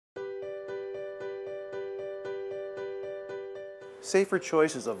Safer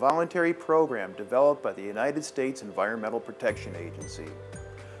Choice is a voluntary program developed by the United States Environmental Protection Agency.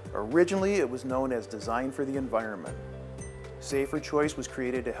 Originally, it was known as Design for the Environment. Safer Choice was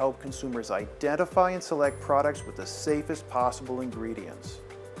created to help consumers identify and select products with the safest possible ingredients.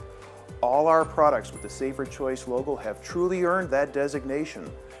 All our products with the Safer Choice logo have truly earned that designation.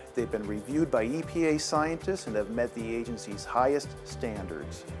 They've been reviewed by EPA scientists and have met the agency's highest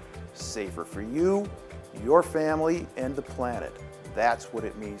standards. Safer for you, your family, and the planet. That's what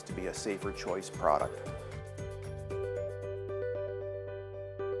it means to be a Safer Choice product.